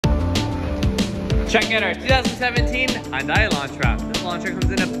Check out our 2017 Hyundai Elantra. This Elantra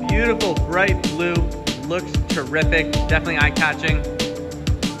comes in a beautiful bright blue, looks terrific, definitely eye-catching.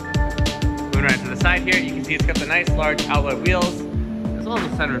 Moving right to the side here, you can see it's got the nice large alloy wheels, as well as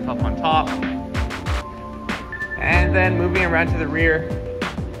the sunroof up on top. And then moving around to the rear,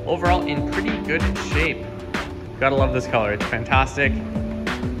 overall in pretty good shape. Gotta love this color, it's fantastic.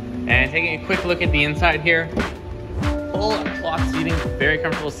 And taking a quick look at the inside here, full cloth seating, very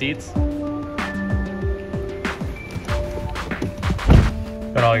comfortable seats.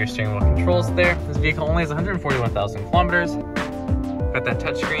 Got all your steering wheel controls there. This vehicle only has 141,000 kilometers. Got that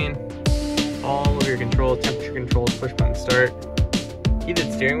touchscreen, all of your controls, temperature controls, push button start,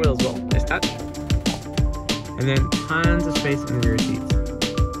 heated steering wheel as well, nice touch. And then tons of space in the rear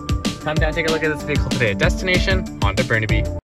seats. Come down, take a look at this vehicle today. Destination, Honda Burnaby.